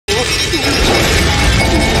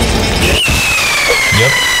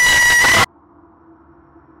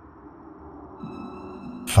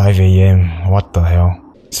5 AM, what the hell?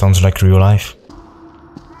 Sounds like real life.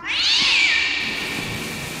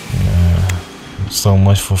 So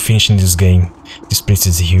much for finishing this game. This place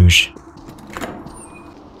is huge.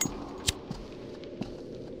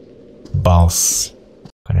 Balls.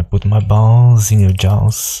 Can I put my balls in your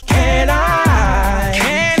jaws? Can I?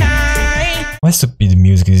 Why stupid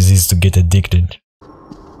music is this to get addicted?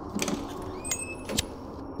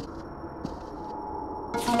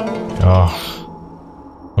 Oh.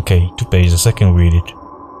 Okay, 2 pages, I can read it.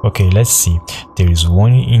 Okay, let's see. There is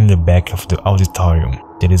one in the back of the auditorium.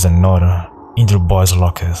 There is another in the boys'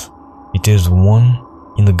 lockers. It is one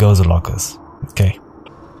in the girls' lockers. Okay.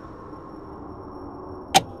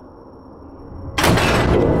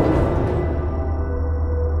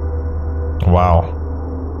 Wow.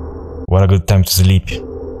 What a good time to sleep.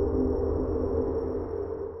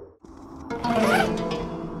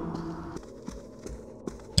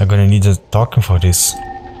 I'm gonna need a token for this.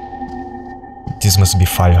 This must be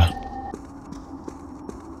fire.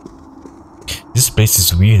 This place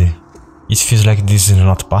is weird. It feels like this is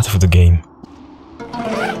not part of the game.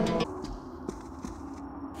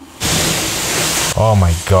 Oh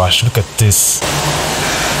my gosh, look at this.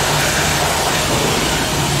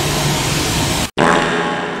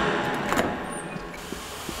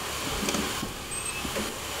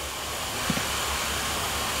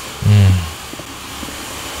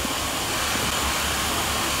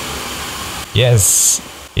 Yes,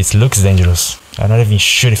 it looks dangerous. I'm not even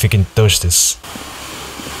sure if I can touch this.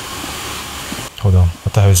 Hold on,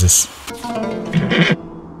 what the hell is this?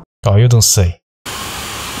 Oh, you don't say.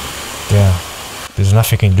 Damn, there's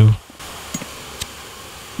nothing I can do.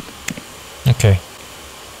 Okay.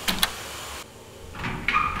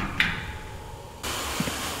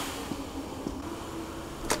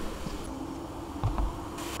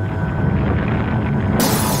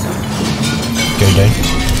 Okay, then.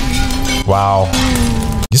 Wow.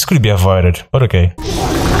 This could be avoided, but okay.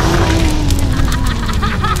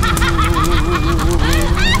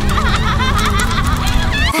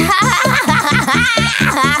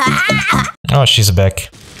 Oh, she's back.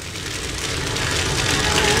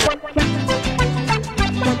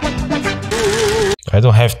 I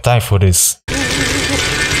don't have time for this.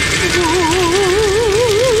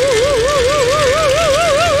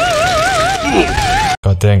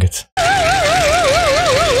 God dang it.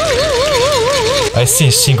 I see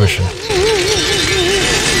extinguisher.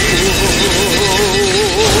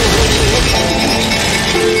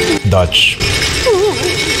 Dodge.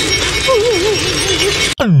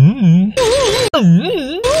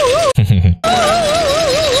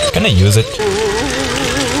 Can I use it?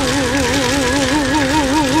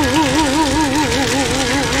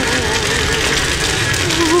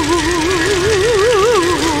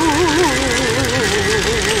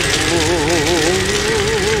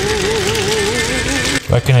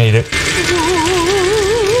 Why can I eat it?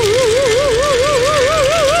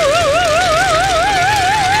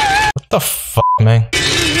 What the fuck, man?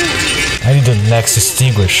 I need the next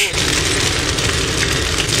extinguish.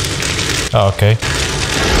 Oh, okay.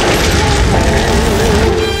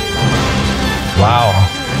 Wow.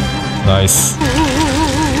 Nice.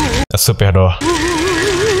 A super door.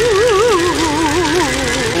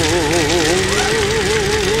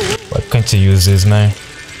 Why can't you use this, man?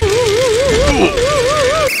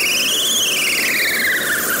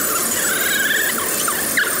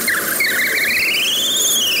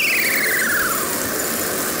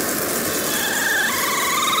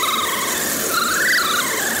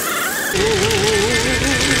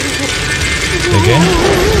 Again?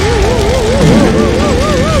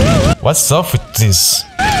 What's up with this?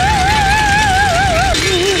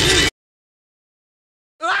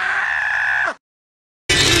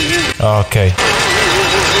 Okay.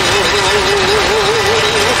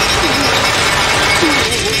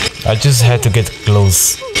 I just had to get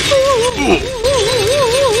close.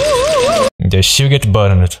 The she'll get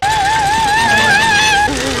burned.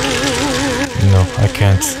 No, I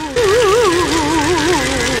can't.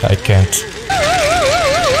 I can't.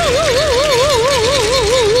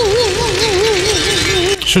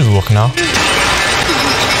 Should work now.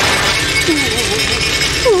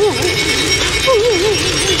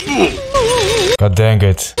 God dang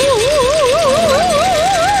it.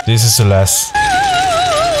 This is the last.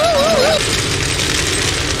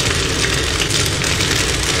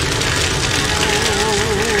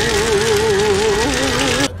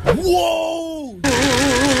 Whoa!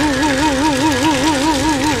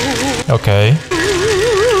 Okay.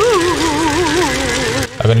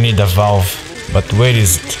 I'm gonna need a valve, but where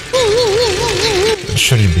is it? Where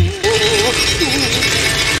should it be?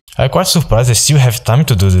 I'm quite surprised I still have time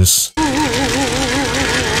to do this.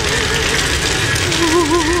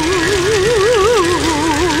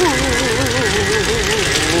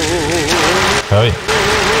 Hurry.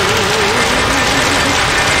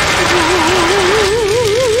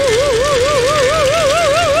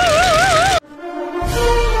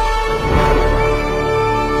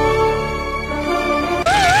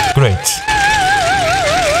 Great.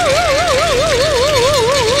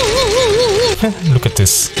 Look at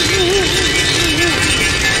this.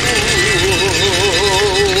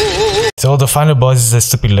 So the final boss is a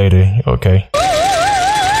stupid lady. Okay.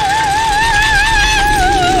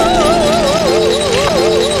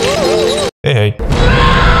 Hey, hey.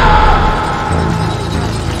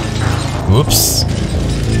 Whoops.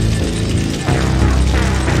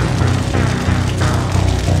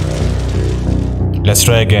 Let's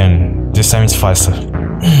try again. This time it's faster.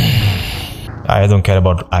 I don't care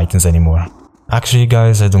about items anymore. Actually,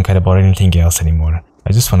 guys, I don't care about anything else anymore.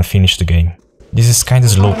 I just want to finish the game. This is kind of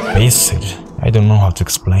slow paced. I don't know how to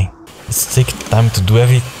explain. It's taking time to do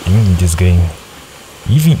everything in this game.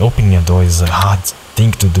 Even opening a door is a hard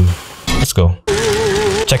thing to do. Let's go.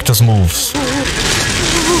 Check those moves.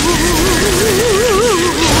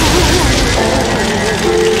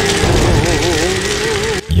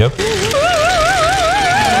 Yep.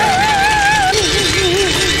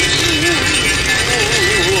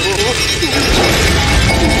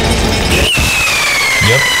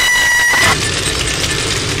 Yep.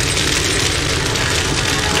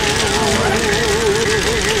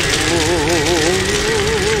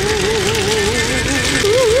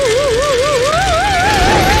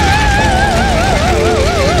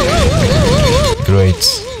 Great.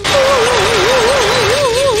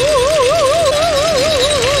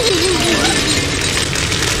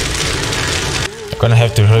 I'm gonna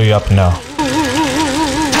have to hurry up now.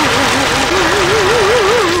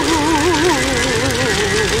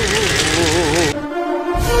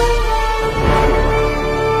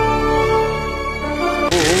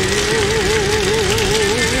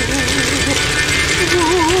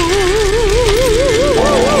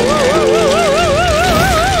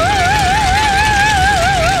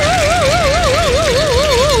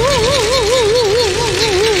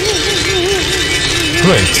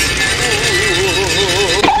 Great.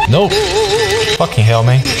 No. Fucking hell,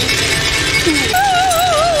 man.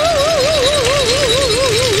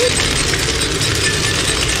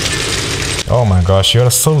 Oh my gosh,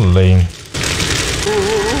 you're so lame.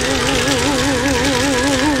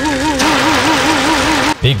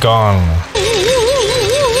 Be gone.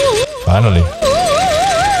 Finally.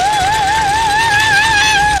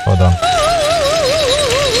 Hold on.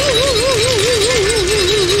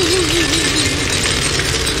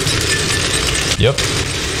 Yep.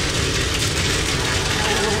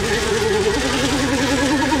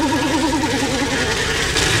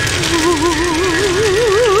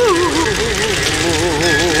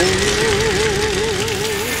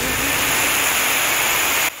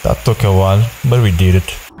 That took a while, but we did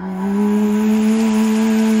it.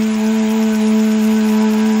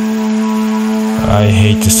 I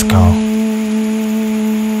hate this cow.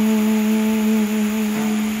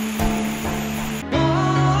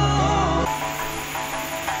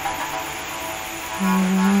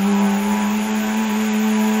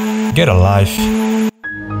 Get a life.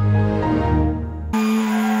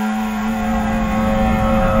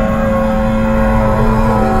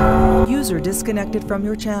 User disconnected from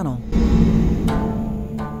your channel.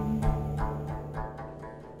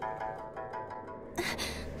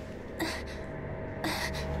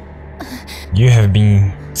 You have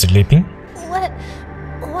been sleeping?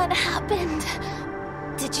 What happened?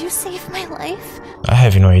 Did you save my life? I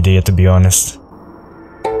have no idea, to be honest.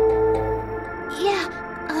 Yeah,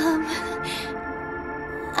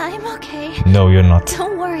 I'm okay. No, you're not.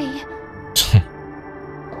 Don't worry.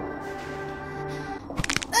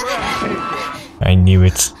 I knew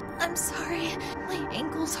it. I'm sorry. My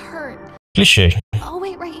ankles hurt. Cliché. I'll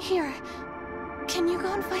wait right here. Can you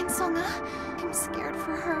go and find Songa? I'm scared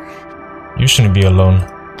for her. You shouldn't be alone.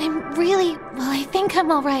 I think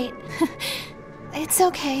I'm alright. It's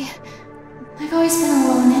okay. I've always been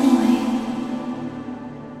alone anyway.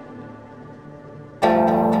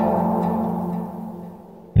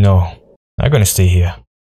 No, I'm gonna stay here.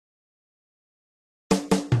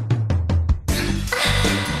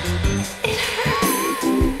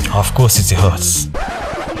 Of course it hurts.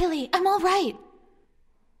 Really, I'm alright.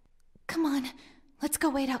 Come on, let's go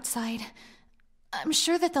wait outside. I'm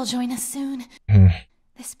sure that they'll join us soon.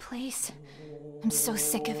 This place, I'm so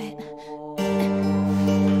sick of it.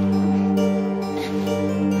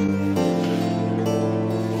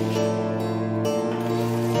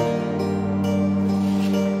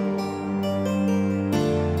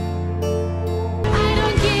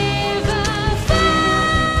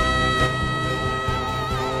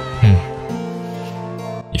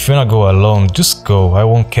 If you wanna go alone, just go, I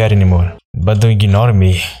won't care anymore. But don't ignore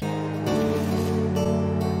me.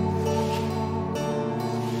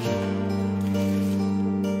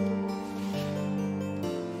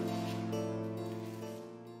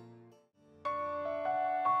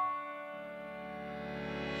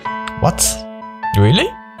 What? Really?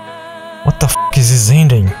 What the f is this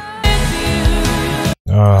ending?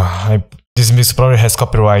 This music probably has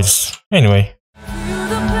copyrights. Anyway.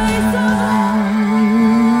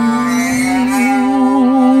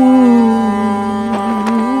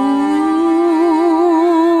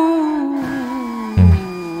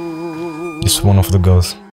 It's one of the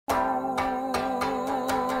girls.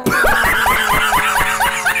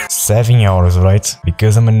 7 hours, right?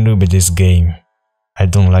 Because I'm a noob at this game. I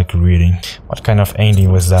don't like reading. What kind of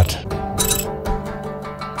ending was that?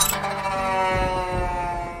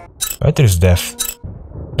 But there's death.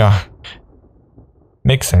 Ah,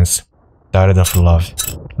 makes sense. Tired of love.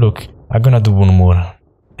 Look, I'm gonna do one more.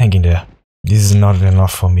 Hang in there. This is not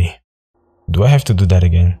enough for me. Do I have to do that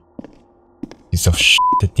again? Piece of shit.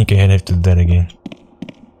 I think I have to do that again.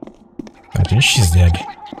 At least she's dead.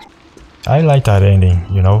 I like that ending,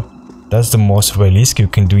 you know? That's the most realistic you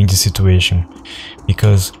can do in this situation.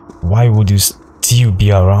 Because why would you still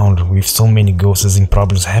be around with so many ghosts and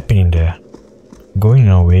problems happening there? Going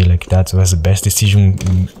away like that was the best decision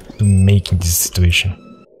to make in this situation.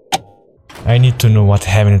 I need to know what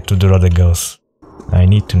happened to the other girls. I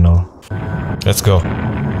need to know. Let's go.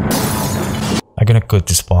 I'm gonna cut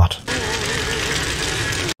this part.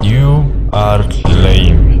 You are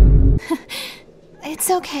lame. It's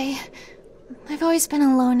okay. I've always been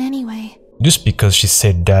alone anyway. Just because she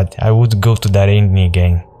said that, I would go to that ending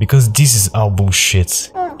again. Because this is all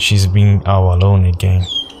bullshit. She's being all alone again.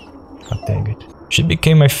 God dang it. She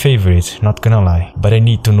became my favorite, not gonna lie. But I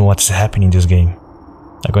need to know what's happening in this game.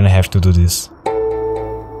 I'm gonna have to do this.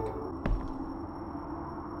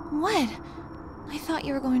 What? I thought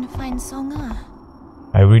you were going to find Songa.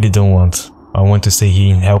 I really don't want. I want to stay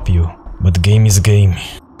here and help you. But the game is game.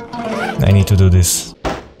 I need to do this.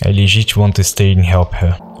 I legit want to stay and help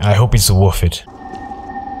her. I hope it's worth it.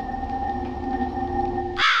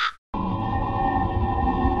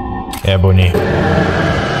 Yeah, Bonnie.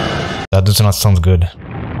 That does not sound good.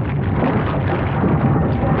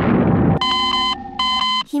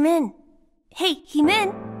 Heemin! Hey,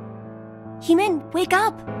 Heemin! Heemin, wake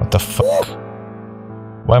up! What the fuck?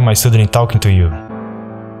 Why am I suddenly talking to you?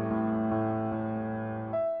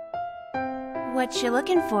 What you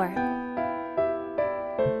looking for?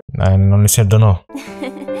 I honestly don't know.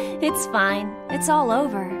 It's fine. It's all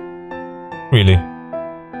over. Really?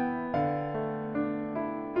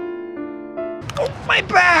 Oh, my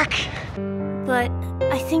back! But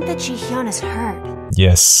I think that Jihyun is hurt.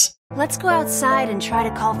 Yes. Let's go outside and try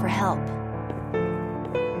to call for help.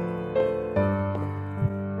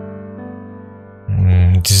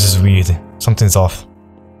 This is weird. Something's off.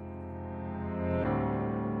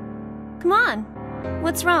 Come on.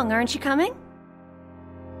 What's wrong? Aren't you coming?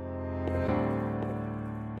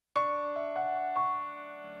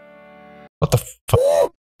 What the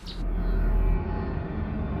fuck?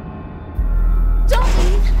 Don't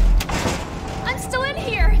leave! I'm still in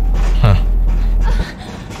here! Huh.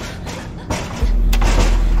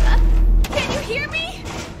 Can you hear me?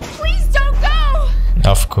 Please don't go!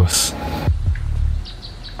 Of course.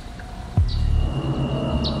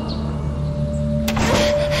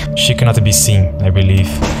 She cannot be seen, I believe.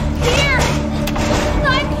 Here!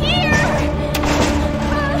 I'm here!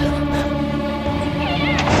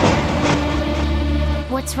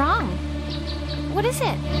 What's wrong? What is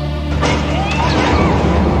it?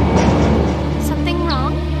 Something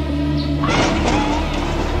wrong?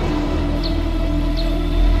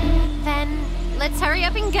 Then let's hurry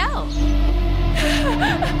up and go.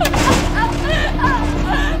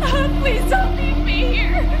 Please don't leave me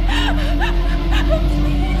here.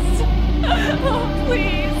 Please. Oh,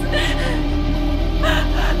 please.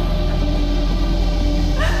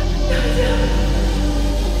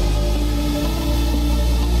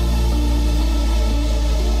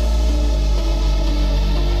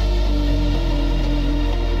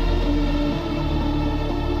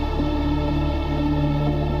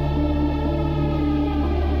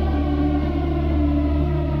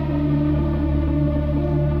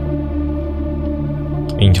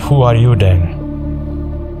 And who are you then?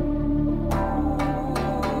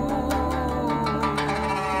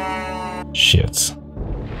 Shit.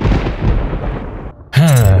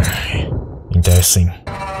 Interesting.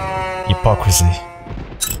 Hypocrisy.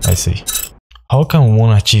 I see. How can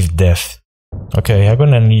one achieve death? Okay, I'm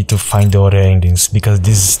gonna need to find the other endings because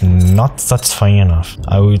this is not satisfying enough.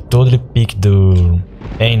 I will totally pick the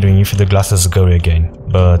ending with the glasses girl again.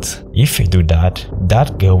 But if we do that,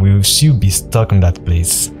 that girl will still be stuck in that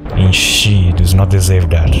place, and she does not deserve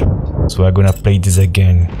that. So we're gonna play this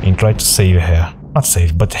again and try to save her. Not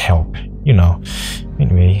save, but help, you know.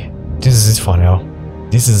 Anyway, this is it for now.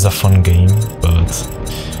 This is a fun game, but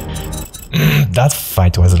that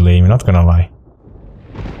fight was lame, not gonna lie.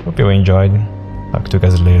 Hope you enjoyed. Talk to you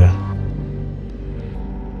guys later.